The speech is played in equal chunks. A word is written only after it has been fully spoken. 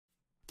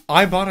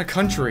I bought a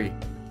country.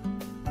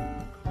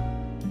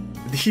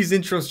 These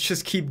intros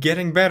just keep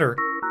getting better.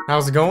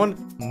 How's it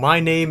going? My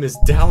name is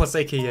Dallas,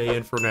 aka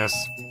Infurness,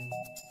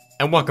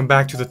 and welcome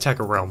back to the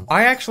Thetekkitrealm.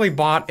 I actually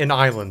bought an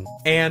island,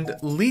 and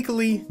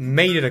legally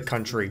made it a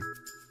country,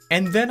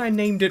 and then I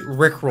named it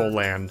Rickroll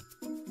Land.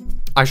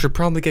 I should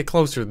probably get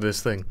closer to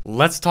this thing.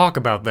 Let's talk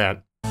about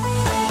that.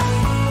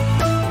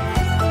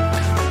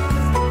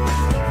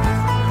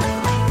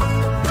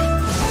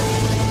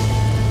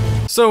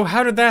 So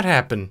how did that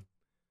happen?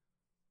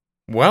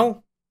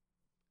 Well,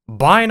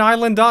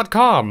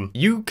 buyAnIsland.com.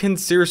 You can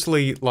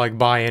seriously, like,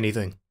 buy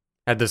anything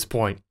at this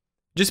point.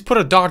 Just put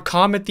a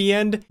 .com at the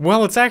end.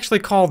 Well, it's actually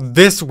called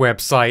this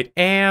website,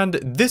 and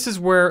this is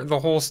where the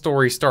whole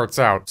story starts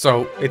out.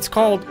 So, it's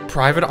called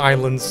Private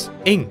Islands,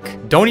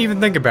 Inc. Don't even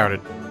think about it.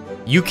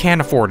 You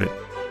can't afford it.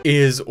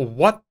 Is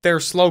what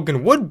their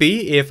slogan would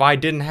be if I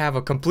didn't have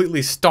a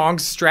completely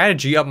stonks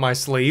strategy up my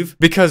sleeve.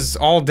 Because,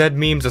 all dead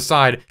memes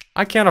aside,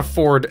 I can't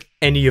afford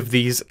any of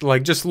these.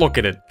 Like, just look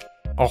at it.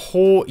 A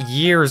whole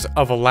year's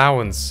of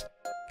allowance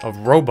of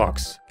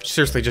Robux.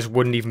 Seriously, just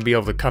wouldn't even be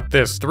able to cut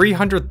this.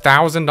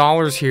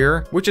 $300,000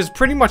 here, which is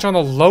pretty much on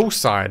the low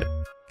side.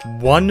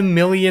 $1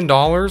 million?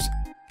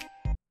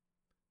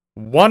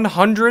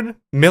 $100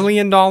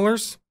 million?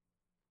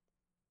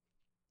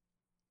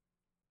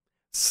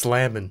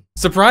 Slamming.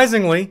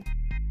 Surprisingly,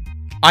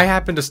 I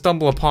happened to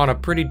stumble upon a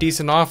pretty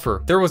decent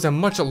offer. There was a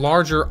much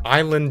larger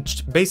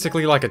island,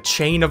 basically like a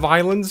chain of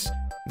islands,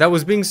 that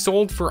was being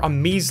sold for a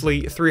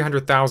measly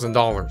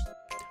 $300,000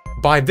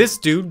 by this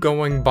dude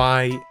going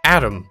by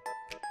Adam,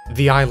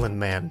 the Island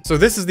Man. So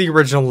this is the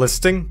original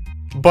listing,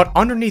 but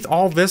underneath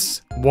all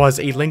this was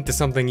a link to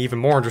something even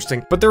more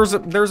interesting. But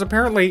there's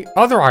apparently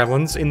other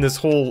islands in this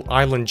whole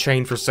island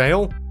chain for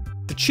sale.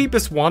 The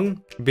cheapest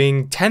one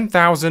being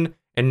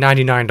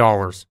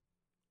 $10,099.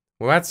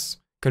 Well, that's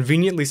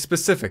conveniently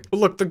specific. But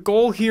look, the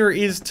goal here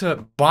is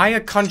to buy a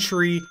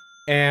country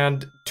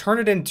and turn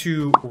it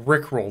into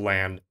Rickroll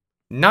Land.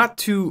 Not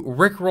to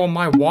rickroll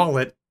my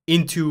wallet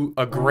into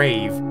a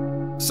grave.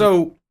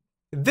 So,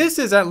 this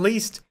is at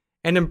least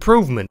an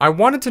improvement. I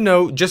wanted to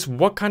know just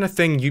what kind of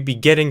thing you'd be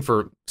getting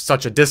for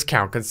such a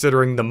discount,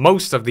 considering the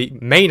most of the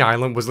main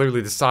island was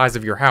literally the size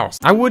of your house.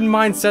 I wouldn't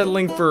mind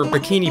settling for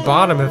Bikini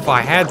Bottom if I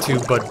had to,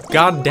 but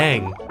god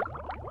dang.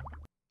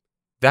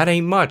 That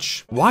ain't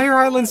much. Why are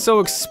islands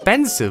so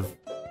expensive?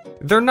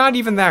 They're not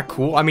even that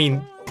cool. I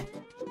mean...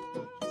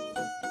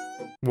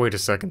 Wait a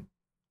second.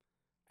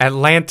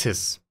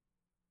 Atlantis.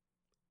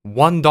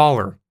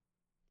 $1.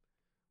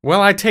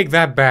 Well, I take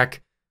that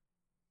back.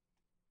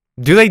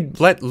 Do they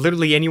let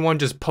literally anyone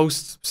just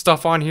post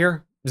stuff on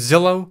here?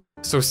 Zillow?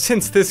 So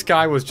since this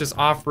guy was just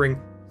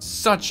offering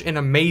such an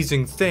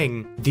amazing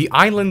thing, the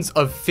islands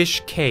of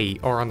Fish Cay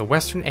are on the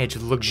western edge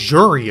of the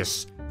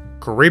luxurious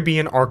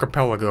Caribbean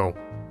archipelago,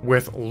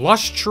 with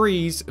lush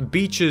trees,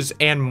 beaches,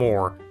 and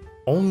more.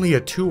 Only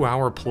a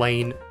 2-hour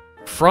plane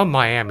from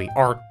Miami.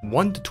 Our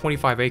 1 to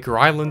 25 acre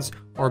islands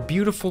are a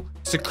beautiful,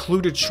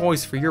 secluded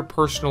choice for your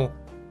personal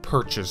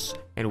purchase,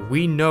 and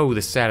we know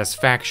the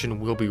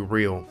satisfaction will be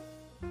real.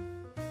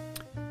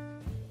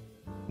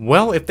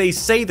 Well, if they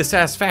say the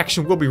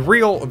satisfaction will be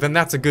real, then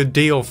that's a good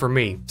deal for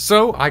me.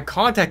 So I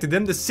contacted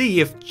them to see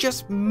if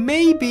just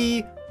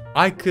maybe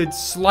I could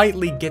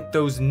slightly get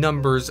those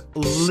numbers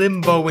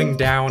limboing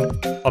down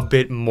a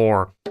bit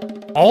more.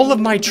 All of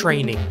my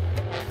training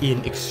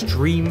in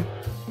extreme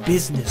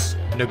business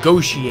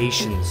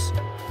negotiations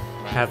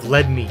have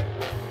led me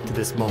to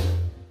this moment.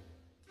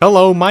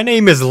 Hello, my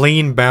name is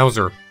Lean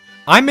Bowser.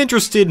 I'm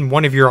interested in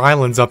one of your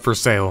islands up for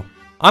sale.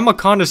 I'm a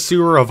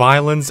connoisseur of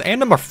islands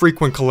and I'm a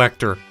frequent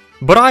collector,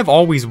 but I've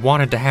always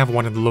wanted to have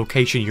one in the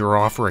location you're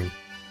offering.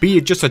 Be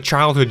it just a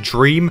childhood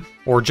dream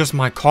or just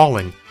my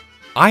calling.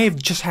 I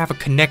just have a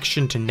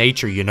connection to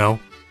nature, you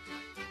know.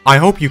 I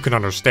hope you can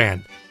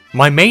understand.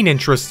 My main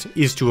interest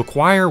is to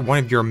acquire one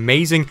of your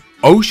amazing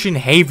ocean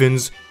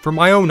havens for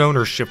my own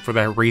ownership for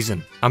that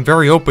reason. I'm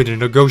very open to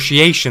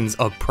negotiations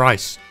of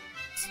price.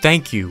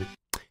 Thank you.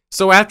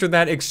 So after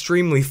that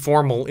extremely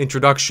formal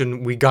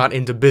introduction, we got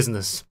into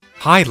business.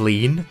 Hi,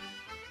 Lean.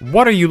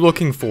 What are you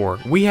looking for?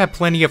 We have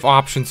plenty of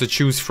options to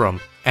choose from.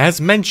 As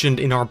mentioned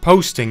in our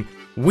posting,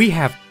 we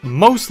have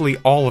mostly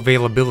all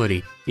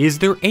availability. Is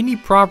there any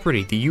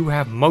property that you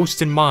have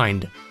most in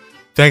mind?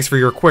 Thanks for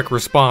your quick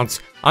response.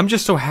 I'm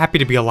just so happy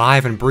to be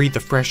alive and breathe the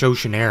fresh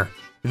ocean air.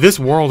 This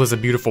world is a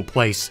beautiful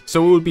place,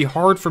 so it would be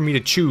hard for me to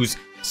choose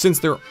since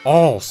they're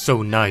all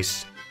so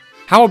nice.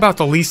 How about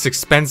the least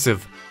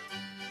expensive?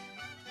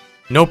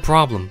 No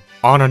problem.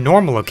 On a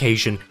normal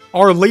occasion,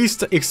 our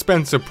least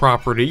expensive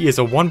property is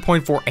a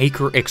 1.4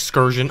 acre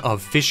excursion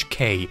of Fish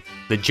Cay.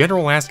 The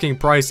general asking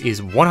price is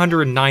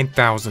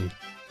 $109,000.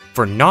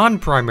 For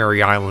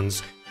non-primary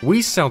islands,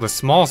 we sell the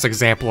smallest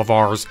example of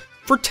ours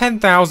for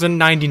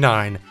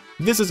 $10,099.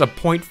 This is a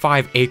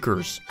 0.5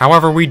 acres.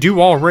 However, we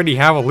do already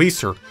have a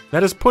leaser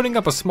that is putting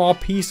up a small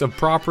piece of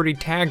property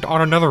tagged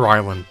on another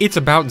island. It's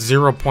about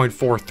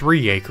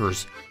 0.43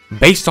 acres.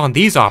 Based on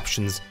these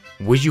options,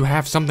 would you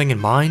have something in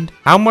mind?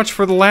 How much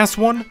for the last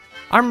one?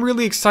 I'm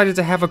really excited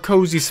to have a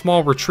cozy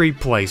small retreat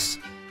place.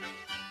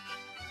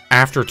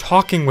 After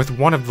talking with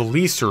one of the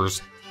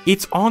leasers,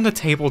 it's on the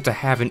table to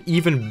have an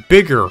even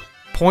bigger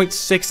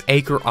 0.6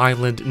 acre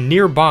island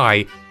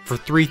nearby for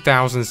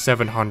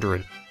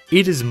 $3,700.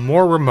 It is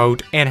more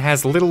remote and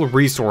has little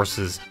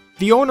resources.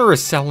 The owner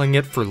is selling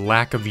it for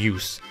lack of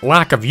use.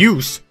 Lack of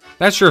use?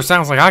 That sure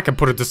sounds like I could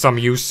put it to some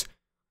use.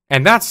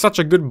 And that's such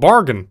a good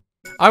bargain.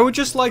 I would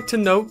just like to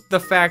note the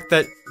fact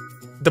that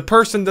the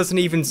person doesn't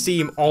even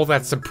seem all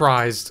that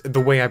surprised the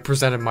way I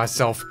presented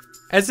myself.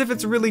 As if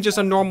it's really just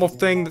a normal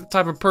thing, the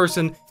type of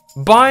person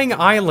buying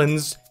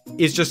islands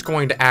is just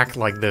going to act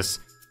like this.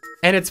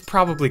 And it's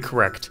probably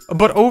correct.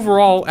 But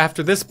overall,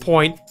 after this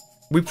point,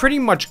 we pretty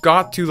much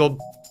got to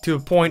the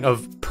point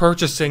of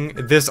purchasing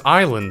this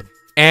island.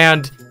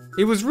 And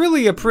it was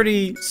really a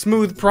pretty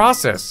smooth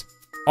process.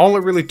 All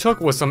it really took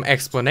was some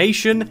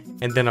explanation,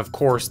 and then of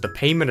course the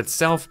payment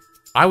itself.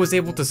 I was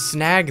able to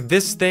snag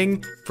this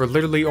thing for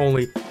literally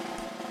only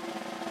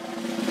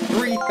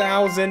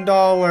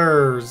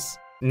 $3,000.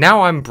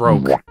 Now I'm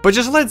broke. But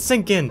just let it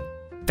sink in.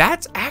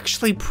 That's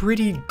actually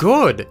pretty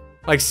good.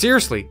 Like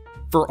seriously,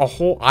 for a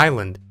whole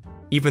island.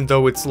 Even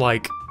though it's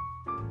like,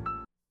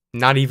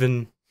 not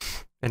even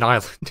an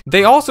island.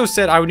 They also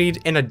said I would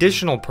need an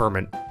additional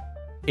permit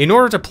in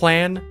order to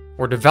plan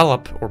or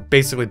develop or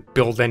basically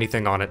build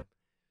anything on it.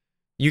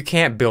 You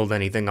can't build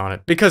anything on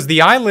it because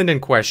the island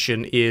in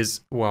question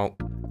is, well,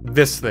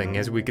 this thing,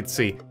 as we could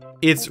see.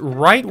 It's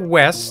right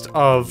west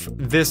of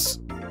this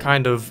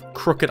kind of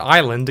crooked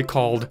island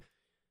called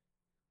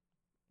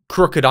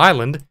Crooked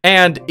Island,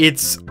 and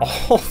it's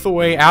all the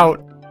way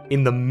out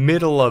in the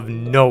middle of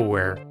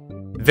nowhere.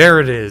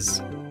 There it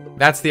is.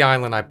 That's the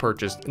island I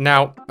purchased.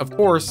 Now, of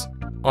course,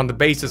 on the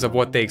basis of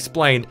what they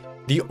explained,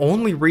 the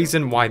only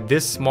reason why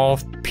this small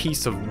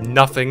piece of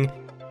nothing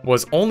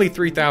was only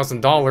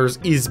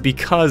 $3,000 is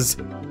because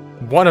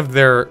one of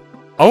their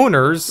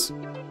owners,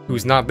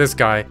 who's not this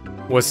guy,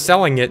 was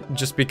selling it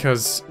just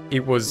because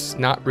it was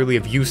not really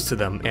of use to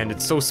them, and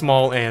it's so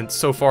small and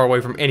so far away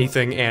from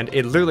anything, and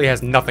it literally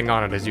has nothing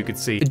on it, as you can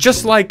see.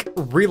 Just like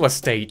real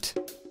estate,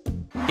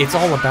 it's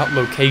all about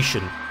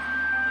location.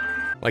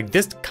 Like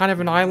this kind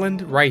of an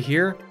island right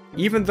here,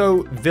 even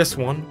though this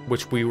one,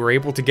 which we were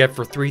able to get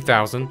for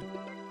 $3,000,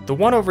 the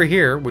one over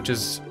here, which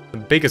is the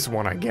biggest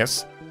one, I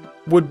guess,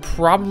 would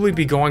probably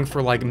be going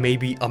for like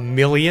maybe $1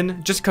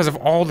 million, just because of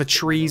all the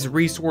trees,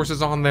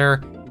 resources on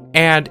there,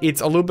 and it's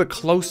a little bit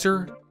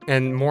closer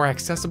and more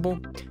accessible.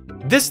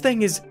 This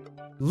thing is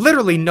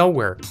literally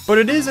nowhere, but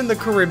it is in the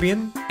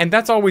Caribbean, and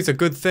that's always a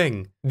good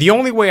thing. The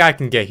only way I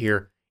can get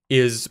here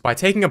is by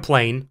taking a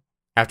plane,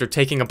 after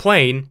taking a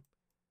plane,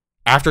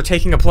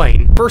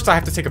 first I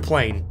have to take a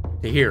plane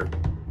to here,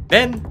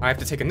 then I have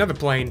to take another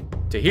plane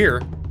to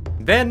here,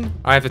 then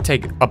I have to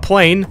take a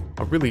plane,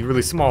 a really,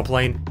 really small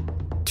plane,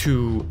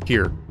 to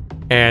here.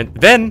 And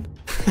then,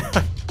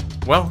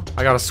 well,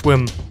 I gotta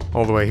swim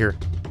all the way here.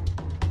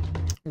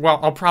 Well,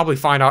 I'll probably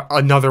find out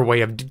another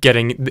way of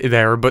getting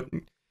there, but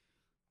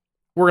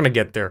we're gonna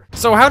get there.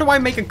 So how do I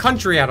make a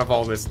country out of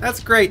all this?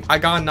 That's great. I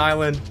got an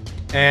island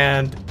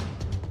and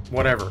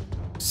whatever.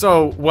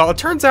 So, well, it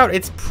turns out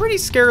it's pretty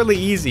scarily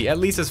easy, at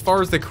least as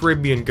far as the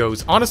Caribbean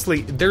goes.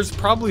 Honestly, there's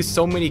probably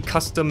so many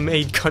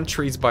custom-made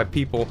countries by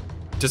people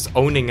just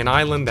owning an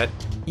island that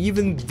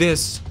even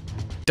this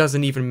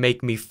doesn't even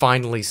make me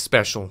finally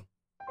special.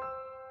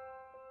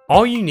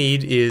 All you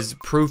need is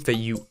proof that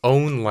you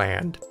own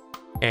land,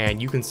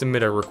 and you can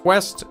submit a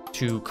request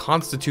to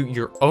constitute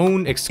your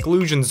own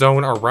exclusion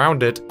zone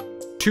around it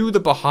to the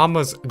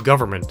Bahamas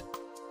government.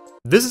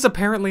 This is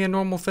apparently a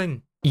normal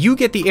thing. You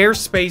get the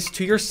airspace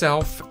to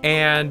yourself,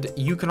 and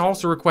you can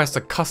also request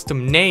a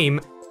custom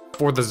name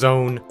for the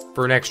zone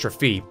for an extra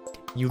fee.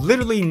 You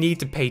literally need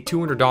to pay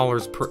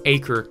 $200 per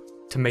acre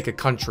to make a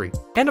country.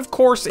 And of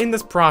course, in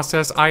this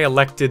process, I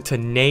elected to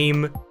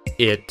name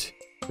it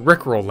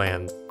Rickroll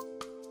Land.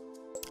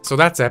 So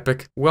that's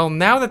epic. Well,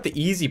 now that the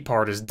easy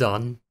part is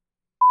done...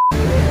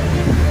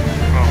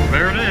 Oh,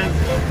 there it is.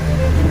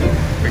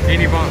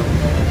 Bikini Bottom.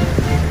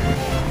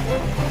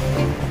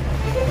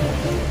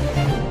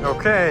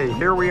 Okay,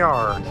 here we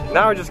are.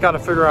 Now I just gotta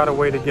figure out a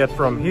way to get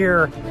from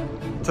here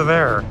to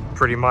there,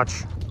 pretty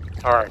much.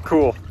 Alright,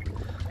 cool.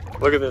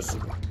 Look at this.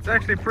 It's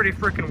actually pretty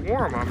freaking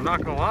warm, I'm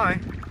not gonna lie.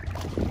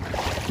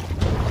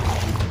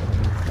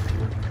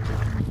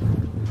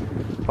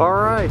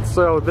 Alright,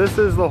 so this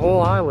is the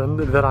whole island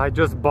that I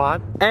just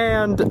bought,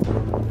 and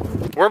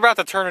we're about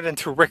to turn it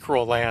into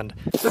Rickroll Land.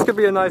 This could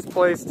be a nice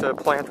place to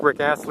plant Rick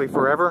Astley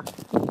forever.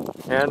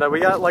 And we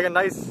got like a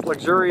nice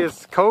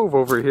luxurious cove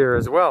over here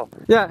as well.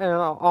 Yeah, and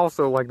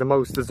also like the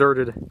most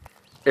deserted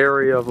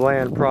area of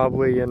land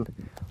probably in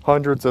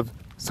hundreds of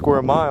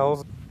square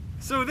miles.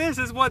 So this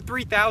is what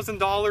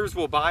 $3,000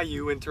 will buy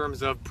you in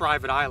terms of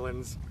private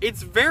islands.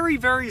 It's very,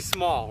 very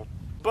small,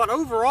 but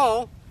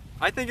overall,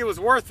 I think it was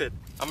worth it.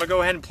 I'm gonna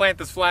go ahead and plant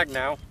this flag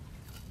now.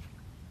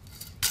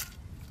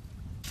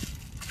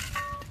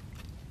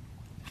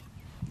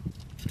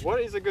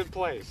 What is a good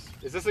place?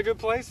 Is this a good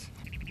place?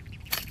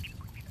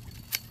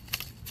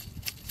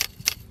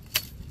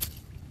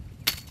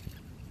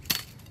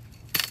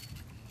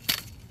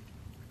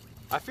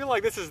 I feel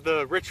like this is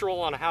the ritual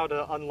on how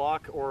to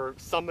unlock or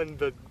summon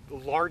the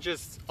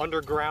largest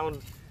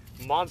underground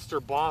monster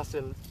boss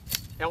in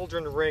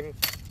Elden Ring.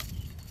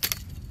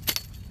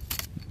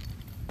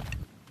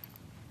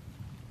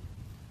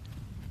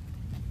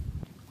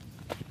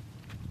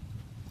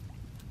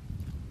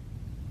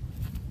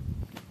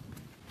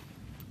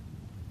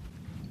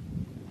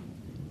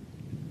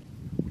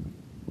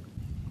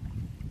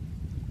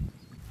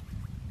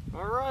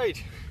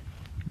 Alright.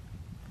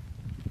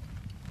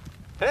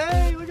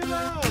 Hey, look at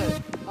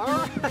that!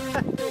 Alright!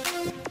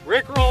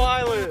 Rickroll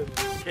Island!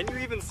 Can you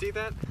even see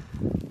that?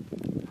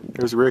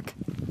 There's Rick.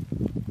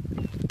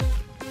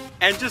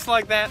 And just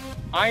like that,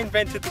 I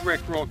invented the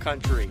Rickroll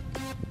country.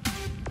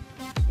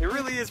 It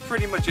really is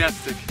pretty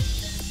majestic.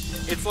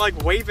 It's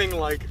like waving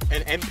like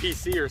an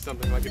NPC or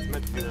something, like it's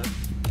meant to do that.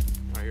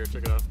 Alright, here,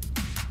 check it out.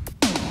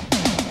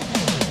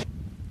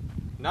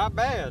 Not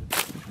bad.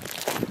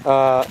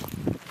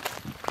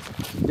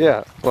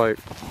 Yeah, like,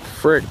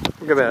 frick,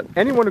 look at that.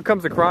 Anyone who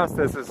comes across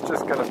this is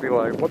just gonna be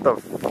like, what the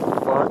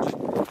fudge?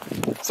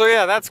 So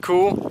yeah, that's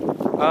cool.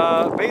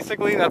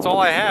 Basically, that's all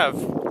I have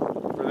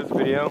for this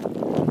video.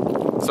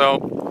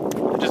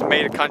 So, I just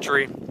made a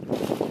country.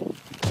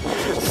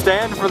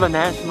 Stand for the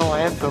national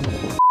anthem.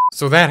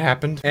 So that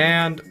happened,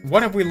 and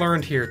what have we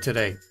learned here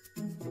today?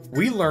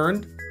 We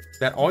learned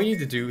that all you need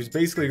to do is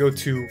basically go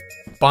to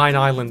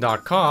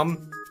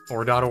buyAnIsland.com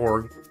or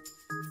 .org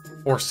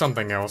or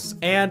something else,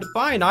 and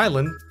buy an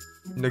island,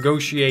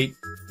 negotiate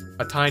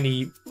a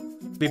tiny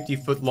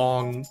 50-foot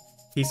long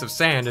piece of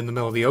sand in the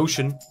middle of the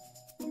ocean,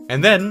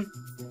 and then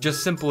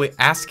just simply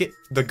ask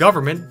the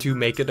government to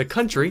make it a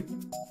country,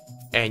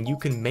 and you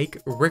can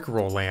make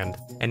Rickroll land.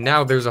 And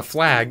now there's a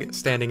flag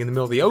standing in the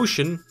middle of the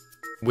ocean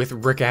with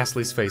Rick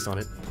Astley's face on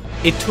it.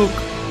 It took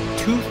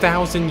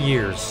 2,000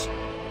 years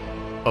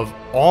of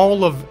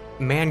all of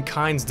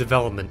mankind's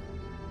development,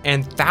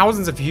 and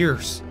thousands of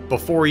years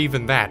before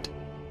even that,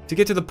 to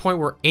get to the point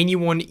where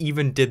anyone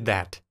even did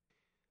that.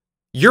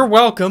 You're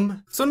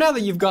welcome! So now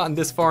that you've gotten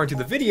this far into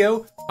the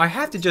video, I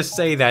have to just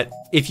say that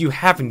if you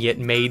haven't yet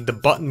made the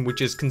button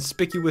which is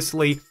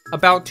conspicuously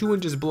about 2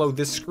 inches below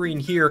this screen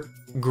here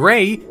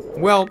gray,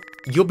 well,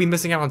 you'll be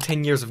missing out on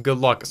 10 years of good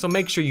luck, so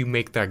make sure you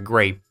make that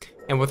gray.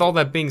 And with all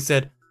that being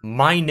said,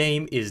 my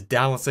name is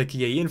Dallas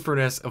aka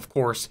Infurness, of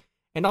course,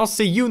 and I'll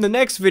see you in the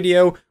next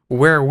video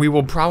where we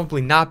will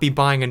probably not be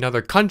buying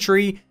another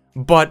country,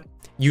 but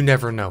you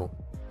never know.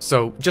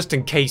 So, just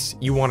in case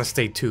you want to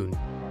stay tuned.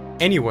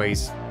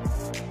 Anyways,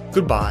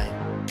 goodbye.